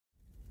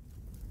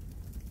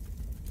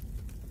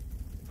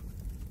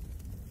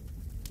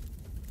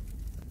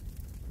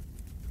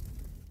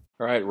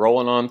All right,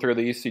 rolling on through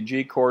the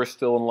ECG course,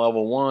 still in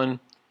level 1.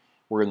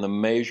 We're in the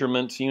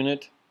measurements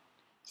unit.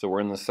 So we're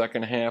in the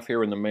second half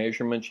here in the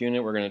measurements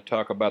unit. We're going to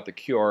talk about the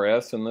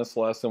QRS in this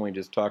lesson. We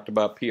just talked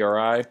about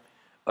PRI.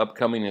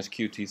 Upcoming is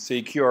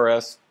QTC.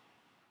 QRS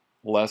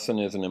lesson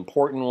is an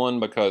important one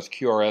because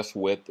QRS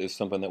width is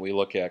something that we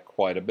look at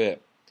quite a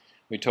bit.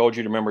 We told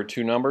you to remember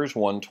two numbers,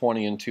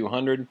 120 and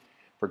 200.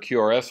 For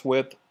QRS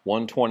width,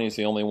 120 is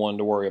the only one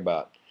to worry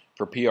about.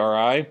 For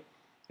PRI,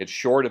 it's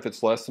short if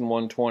it's less than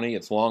 120,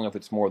 it's long if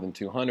it's more than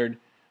 200.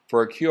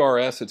 For a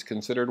QRS, it's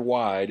considered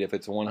wide if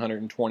it's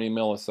 120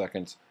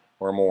 milliseconds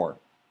or more.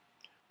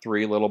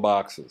 Three little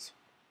boxes.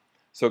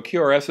 So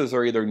QRSs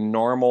are either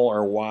normal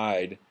or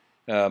wide,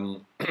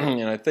 and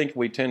I think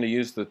we tend to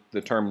use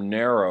the term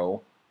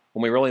narrow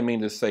when we really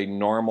mean to say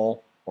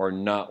normal or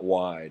not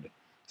wide.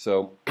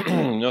 So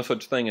no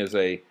such thing as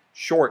a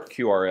short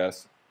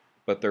QRS,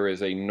 but there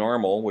is a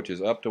normal, which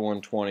is up to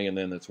 120, and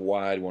then it's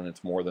wide when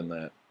it's more than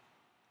that.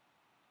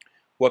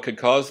 What could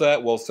cause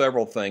that? Well,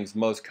 several things.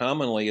 Most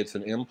commonly, it's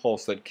an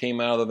impulse that came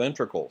out of the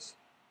ventricles.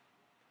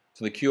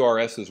 So the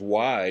QRS is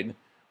wide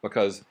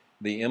because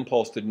the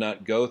impulse did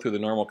not go through the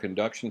normal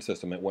conduction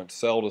system. It went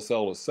cell to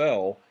cell to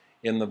cell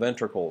in the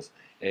ventricles.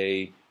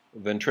 A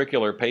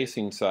ventricular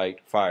pacing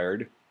site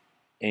fired,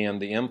 and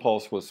the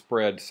impulse was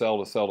spread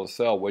cell to cell to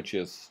cell, which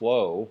is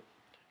slow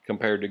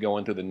compared to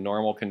going through the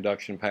normal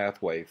conduction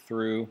pathway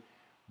through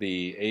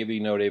the AV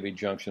node, AV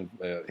junction,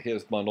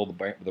 his bundle,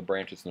 the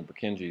branches, and the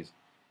Purkinjes.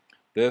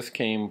 This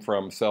came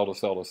from cell to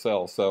cell to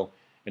cell, so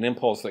an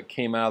impulse that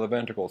came out of the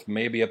ventricles,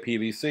 maybe a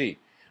PVC.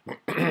 If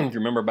you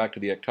remember back to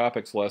the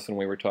ectopics lesson,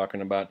 we were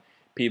talking about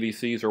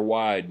PVCs are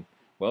wide.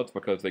 Well, it's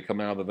because they come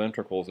out of the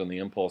ventricles and the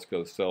impulse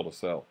goes cell to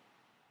cell.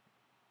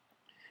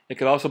 It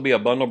could also be a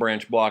bundle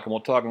branch block, and we'll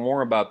talk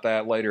more about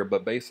that later,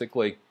 but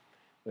basically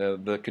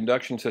the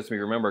conduction system,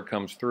 you remember,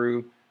 comes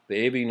through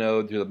the AV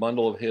node to the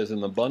bundle of his,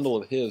 and the bundle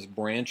of his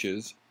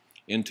branches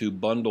into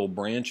bundle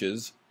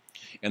branches,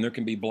 and there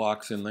can be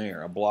blocks in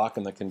there. A block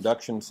in the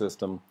conduction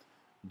system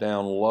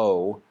down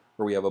low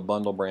where we have a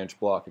bundle branch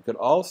block. It could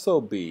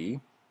also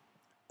be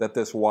that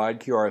this wide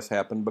QRS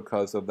happened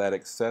because of that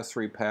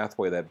accessory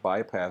pathway, that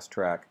bypass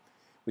track.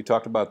 We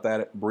talked about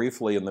that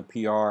briefly in the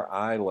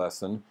PRI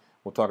lesson.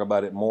 We'll talk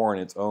about it more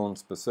in its own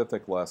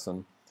specific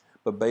lesson.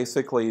 But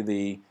basically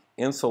the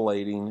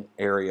insulating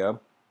area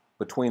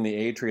between the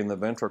atria and the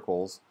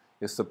ventricles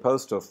is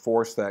supposed to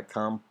force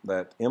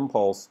that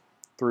impulse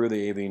through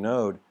the AV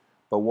node.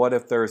 But what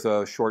if there's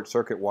a short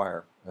circuit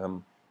wire,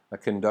 a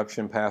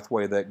conduction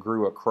pathway that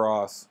grew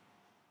across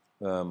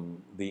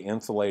the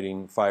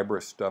insulating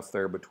fibrous stuff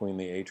there between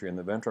the atria and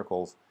the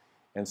ventricles,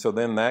 and so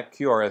then that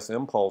QRS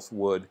impulse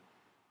would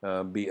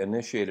be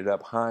initiated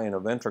up high in a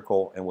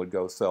ventricle and would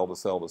go cell to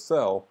cell to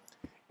cell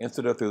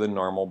instead of through the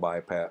normal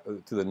bypass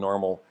to the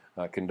normal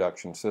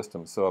conduction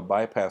system. So a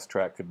bypass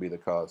track could be the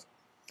cause.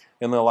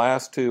 And the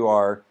last two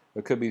are,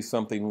 it could be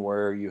something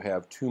where you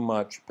have too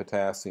much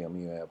potassium,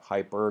 you have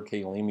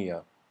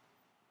hyperkalemia.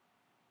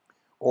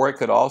 Or it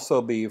could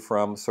also be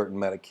from certain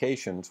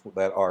medications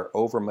that are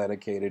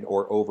over-medicated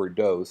or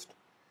overdosed.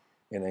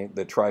 And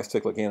the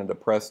tricyclic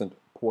antidepressant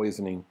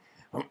poisoning,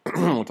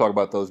 we'll talk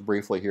about those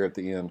briefly here at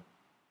the end.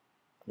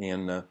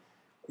 And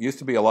used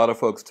to be a lot of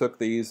folks took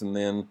these, and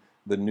then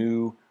the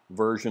new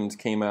versions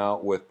came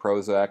out with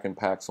Prozac and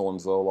Paxil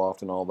and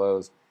Zoloft and all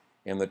those,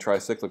 and the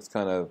tricyclics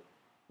kind of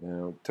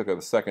took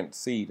a second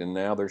seat, and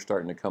now they're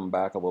starting to come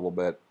back a little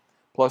bit.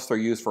 Plus, they're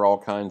used for all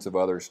kinds of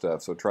other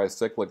stuff. So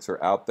tricyclics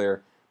are out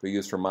there. They're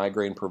used for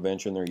migraine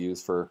prevention. They're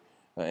used for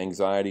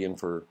anxiety and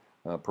for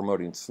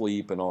promoting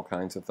sleep and all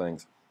kinds of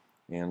things.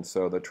 And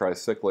so the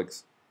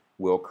tricyclics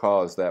will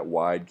cause that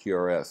wide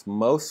QRS.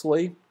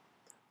 Mostly,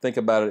 think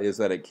about it, is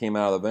that it came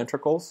out of the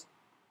ventricles,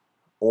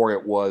 or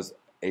it was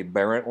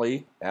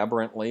aberrantly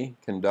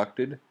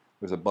conducted.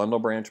 There's a bundle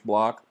branch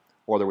block,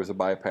 or there was a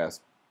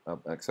bypass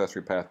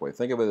accessory pathway.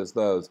 Think of it as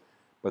those,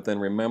 but then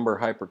remember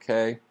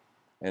hyper-K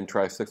and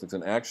tricyclics,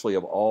 and actually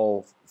of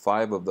all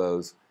five of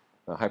those,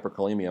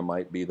 hyperkalemia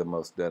might be the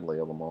most deadly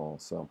of them all.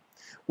 So,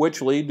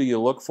 which lead do you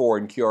look for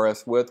in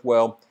QRS width?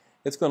 Well,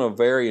 it's going to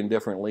vary in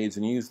different leads,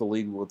 and use the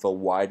lead with the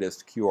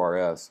widest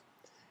QRS.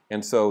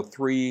 And so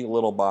three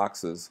little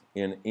boxes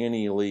in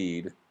any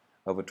lead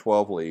of a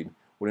 12 lead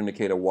would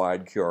indicate a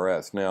wide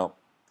QRS. Now,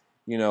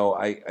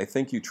 I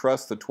think you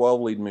trust the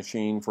 12 lead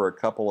machine for a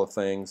couple of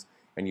things,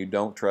 and you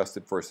don't trust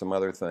it for some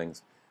other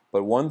things.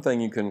 But one thing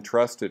you can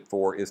trust it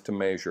for is to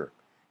measure.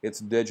 It's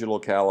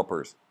digital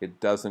calipers. It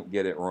doesn't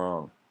get it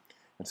wrong.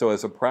 And so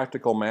as a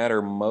practical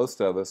matter,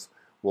 most of us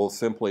will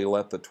simply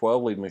let the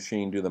 12 lead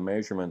machine do the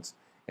measurements,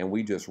 and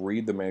we just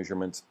read the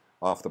measurements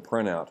off the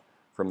printout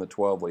from the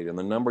 12 lead. And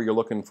the number you're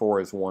looking for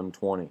is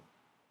 120.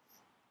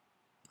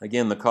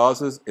 Again, the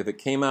causes, if it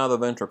came out of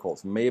the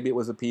ventricles, maybe it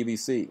was a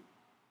PVC.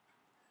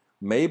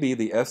 Maybe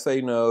the SA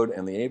node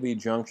and the AV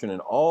junction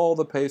and all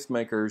the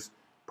pacemakers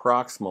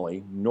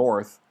proximally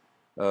north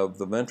of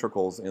the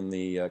ventricles in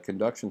the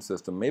conduction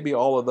system, maybe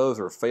all of those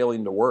are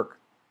failing to work.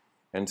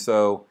 And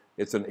so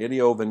it's an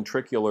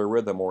idioventricular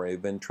rhythm or a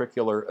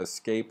ventricular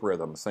escape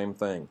rhythm, same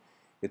thing.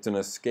 It's an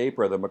escape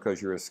rhythm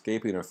because you're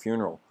escaping a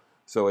funeral.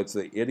 So it's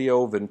the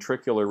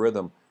idioventricular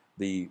rhythm.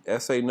 The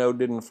SA node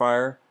didn't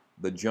fire,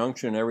 the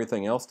junction and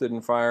everything else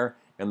didn't fire,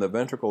 and the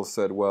ventricles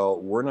said, well,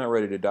 we're not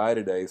ready to die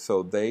today,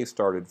 so they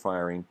started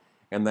firing,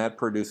 and that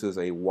produces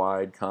a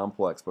wide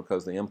complex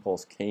because the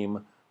impulse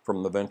came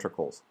from the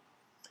ventricles.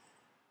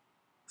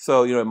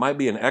 So, it might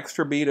be an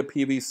extra beat of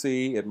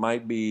PVC, it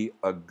might be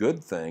a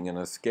good thing, an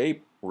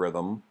escape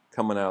rhythm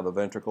coming out of the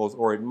ventricles,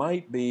 or it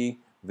might be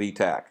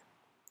VTAC.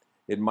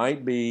 It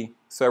might be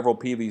several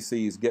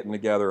PVCs getting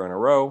together in a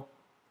row,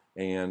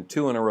 and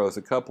 2 in a row is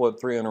a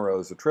couplet, 3 in a row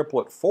is a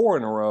triplet, 4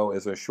 in a row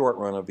is a short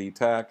run of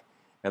VTAC,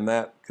 and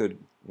that could,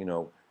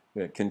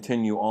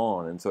 continue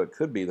on, and so it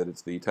could be that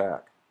it's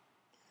VTAC.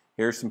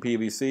 Here's some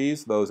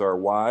PVCs. Those are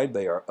wide,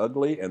 they are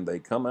ugly, and they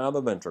come out of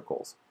the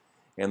ventricles.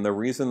 And the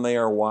reason they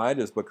are wide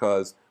is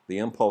because the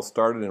impulse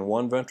started in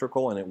one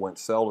ventricle and it went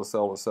cell to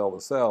cell to cell to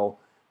cell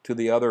to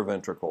the other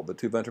ventricle. The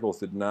two ventricles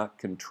did not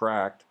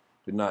contract,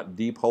 did not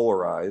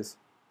depolarize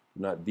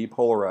at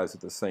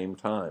the same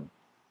time.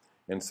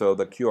 And so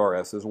the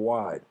QRS is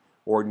wide.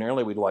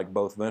 Ordinarily, we'd like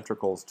both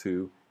ventricles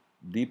to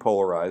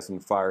depolarize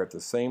and fire at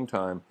the same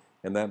time,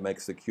 and that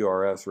makes the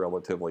QRS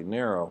relatively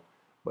narrow.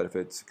 But if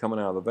it's coming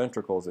out of the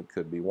ventricles, it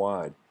could be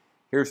wide.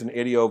 Here's an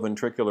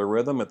idioventricular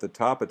rhythm. At the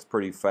top, it's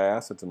pretty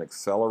fast. It's an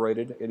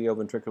accelerated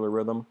idioventricular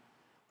rhythm.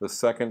 The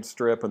second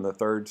strip and the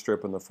third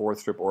strip and the fourth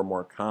strip are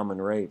more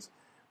common rates.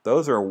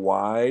 Those are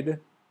wide,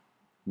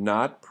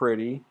 not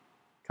pretty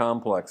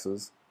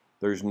complexes.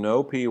 There's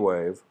no P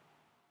wave.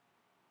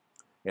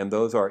 And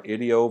those are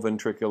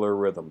idioventricular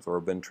rhythms, or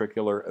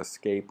ventricular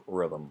escape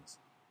rhythms.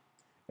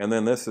 And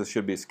then this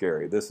should be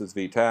scary. This is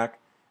VTAC.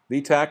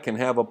 VTAC can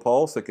have a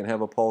pulse. It can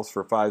have a pulse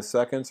for 5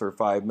 seconds or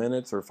 5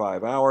 minutes or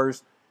 5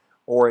 hours,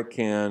 or it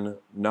can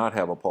not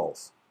have a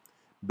pulse.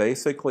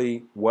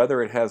 Basically,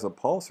 whether it has a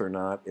pulse or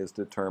not is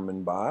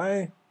determined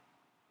by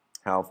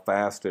how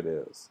fast it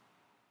is.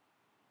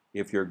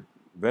 If your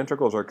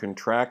ventricles are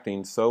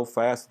contracting so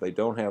fast that they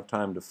don't have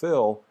time to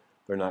fill,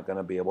 they're not going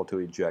to be able to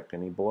eject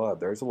any blood.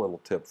 There's a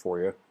little tip for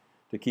you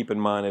to keep in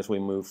mind as we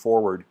move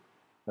forward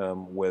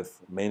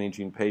with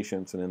managing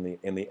patients and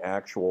in the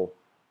actual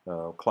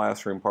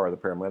classroom part of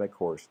the paramedic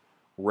course.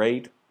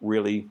 Rate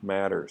really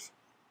matters.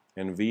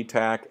 And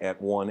VTAC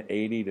at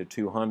 180 to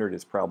 200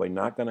 is probably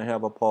not going to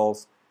have a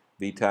pulse.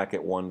 VTAC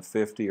at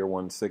 150 or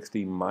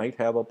 160 might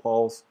have a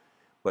pulse.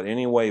 But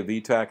anyway,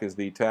 VTAC is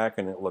VTAC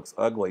and it looks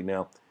ugly.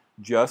 Now,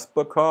 just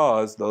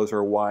because those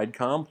are wide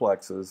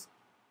complexes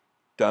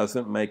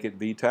doesn't make it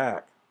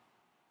VTAC.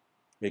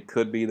 It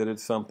could be that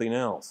it's something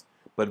else.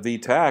 But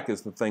VTAC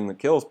is the thing that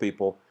kills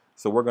people,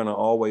 so we're going to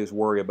always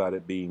worry about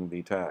it being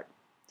VTAC.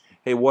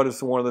 Hey, what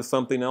is one of the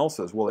something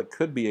else's? Well, it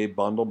could be a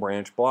bundle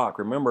branch block.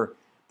 Remember,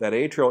 that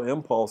atrial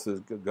impulse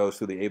goes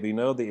through the AV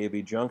node, the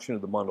AV junction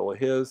of the bundle of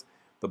His.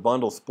 The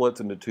bundle splits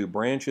into 2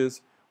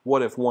 branches.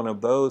 What if one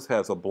of those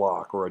has a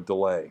block or a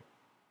delay,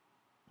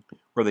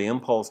 where the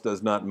impulse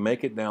does not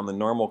make it down the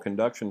normal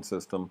conduction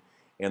system,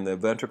 and the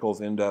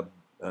ventricles end up,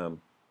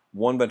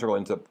 one ventricle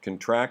ends up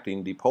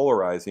contracting,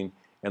 depolarizing,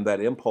 and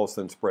that impulse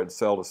then spreads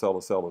cell to cell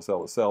to cell to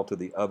cell to cell to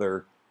the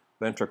other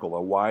ventricle.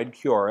 A wide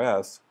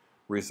QRS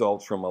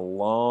results from a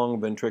long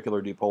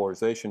ventricular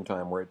depolarization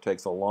time, where it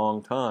takes a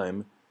long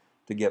time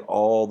to get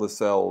all the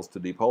cells to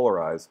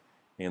depolarize,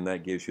 and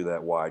that gives you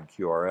that wide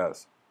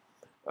QRS.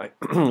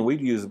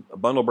 We'd use a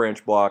bundle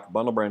branch block.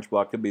 Bundle branch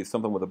block could be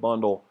something with a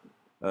bundle,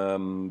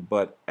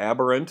 but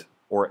aberrant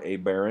or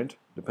aberrant,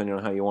 depending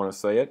on how you want to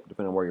say it,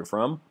 depending on where you're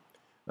from.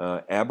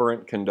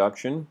 Aberrant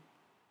conduction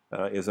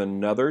is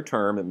another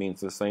term. It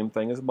means the same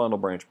thing as a bundle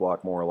branch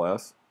block, more or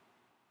less.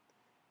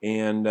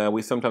 And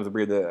we sometimes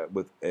abbreviate that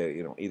with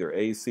either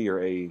AC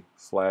or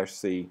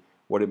A/C.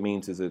 What it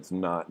means is it's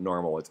not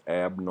normal. It's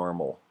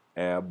abnormal.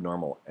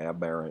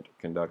 Aberrant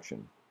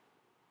conduction.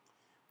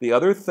 The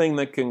other thing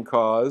that can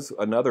cause,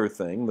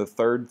 the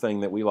third thing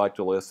that we like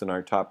to list in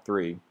our top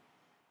 3,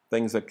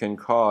 things that can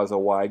cause a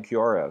wide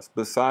QRS,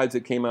 besides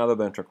it came out of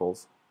the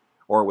ventricles,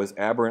 or it was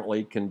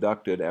aberrantly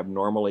conducted,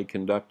 abnormally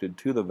conducted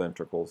to the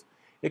ventricles,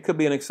 it could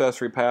be an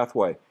accessory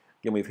pathway.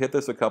 Again, we've hit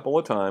this a couple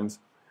of times,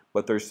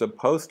 but there's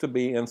supposed to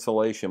be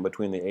insulation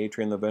between the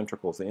atria and the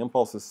ventricles. The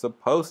impulse is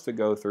supposed to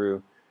go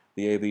through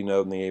the AV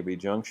node and the AV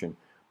junction.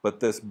 But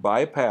this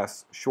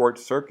bypass short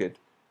circuit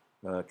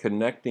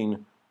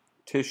connecting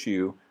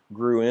tissue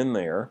grew in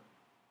there,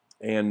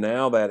 and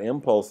now that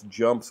impulse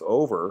jumps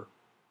over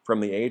from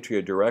the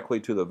atria directly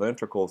to the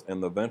ventricles,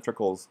 and the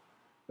ventricles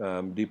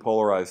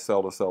depolarize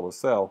cell to cell to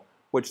cell,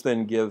 which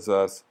then gives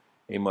us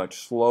a much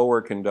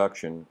slower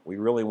conduction. We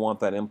really want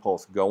that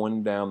impulse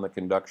going down the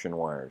conduction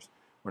wires.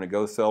 When it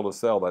goes cell to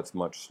cell, that's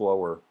much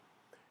slower.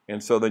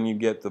 And so then you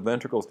get the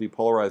ventricles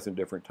depolarized at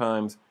different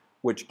times,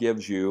 which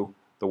gives you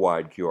the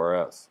wide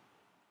QRS.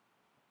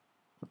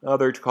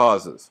 Other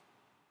causes.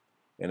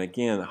 And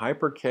again,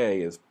 hyper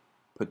K is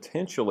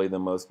potentially the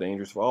most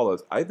dangerous of all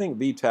those. I think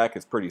VTAC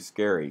is pretty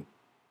scary,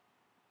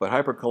 but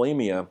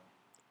hyperkalemia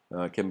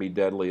can be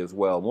deadly as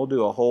well. And we'll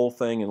do a whole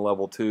thing in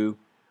level 2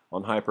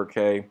 on hyper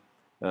K.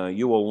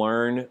 You will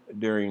learn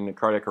during the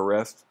cardiac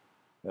arrest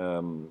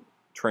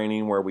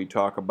training where we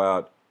talk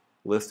about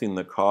listing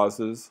the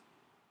causes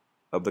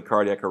of the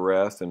cardiac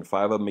arrest, and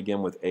 5 of them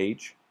begin with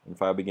H and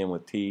 5 begin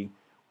with T.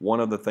 One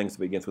of the things that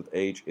begins with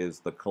H is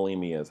the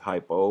kalemia, is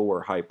hypo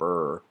or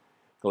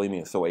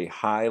hyperkalemia. So a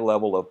high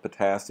level of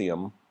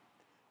potassium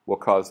will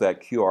cause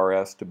that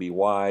QRS to be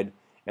wide,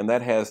 and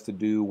that has to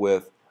do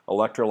with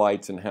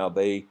electrolytes and how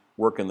they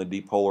work in the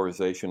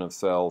depolarization of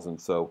cells,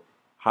 and so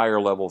higher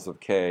levels of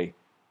K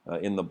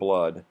in the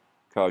blood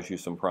cause you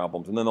some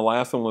problems. And then the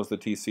last one was the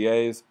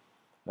TCAs.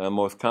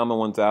 Most common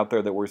ones out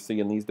there that we're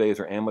seeing these days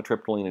are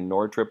amitriptyline and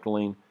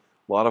nortriptyline.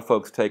 A lot of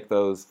folks take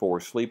those for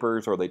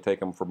sleepers, or they take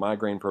them for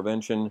migraine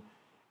prevention,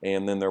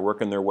 and then they're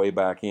working their way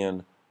back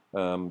in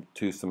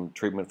to some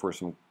treatment for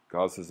some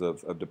causes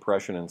of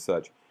depression and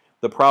such.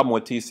 The problem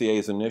with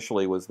TCAs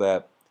initially was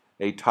that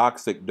a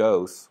toxic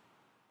dose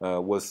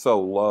was so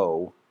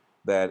low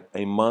that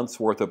a month's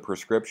worth of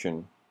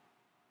prescription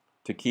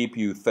to keep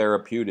you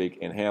therapeutic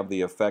and have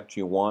the effect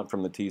you want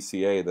from the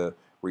TCA, the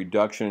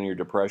reduction in your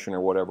depression or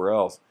whatever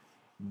else,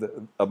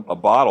 a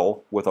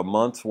bottle with a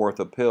month's worth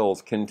of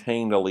pills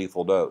contained a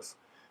lethal dose.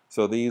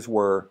 So these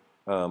were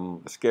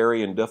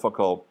scary and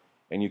difficult,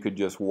 and you could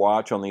just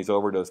watch on these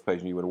overdose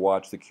patients. You would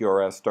watch the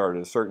QRS start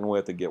at a certain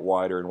width and get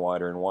wider and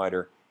wider and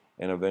wider,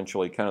 and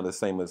eventually, kind of the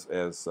same as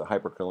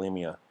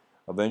hyperkalemia,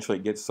 eventually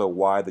it gets so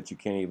wide that you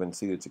can't even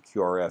see it's a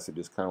QRS. It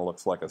just kind of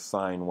looks like a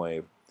sine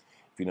wave,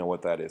 if you know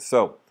what that is.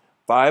 So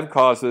 5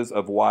 causes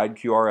of wide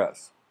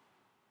QRS.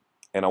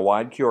 And a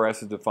wide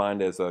QRS is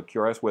defined as a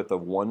QRS width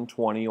of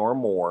 120 or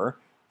more,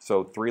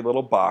 so 3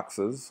 little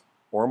boxes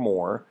or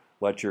more.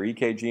 Let your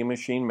EKG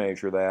machine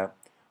measure that.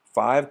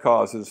 5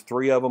 causes,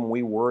 3 of them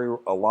we worry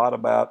a lot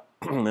about,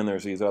 and then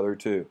there's these other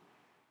 2.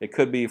 It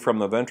could be from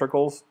the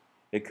ventricles.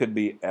 It could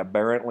be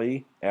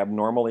aberrantly,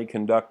 abnormally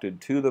conducted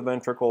to the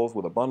ventricles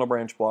with a bundle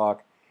branch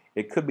block.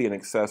 It could be an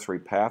accessory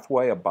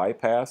pathway, a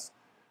bypass,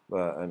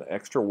 an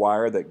extra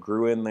wire that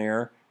grew in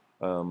there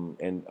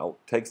and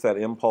takes that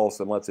impulse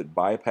and lets it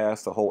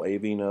bypass the whole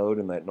AV node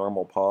and that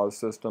normal pause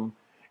system.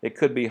 It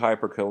could be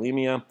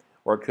hyperkalemia,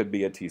 or it could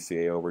be a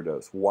TCA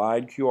overdose.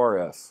 Wide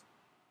QRS.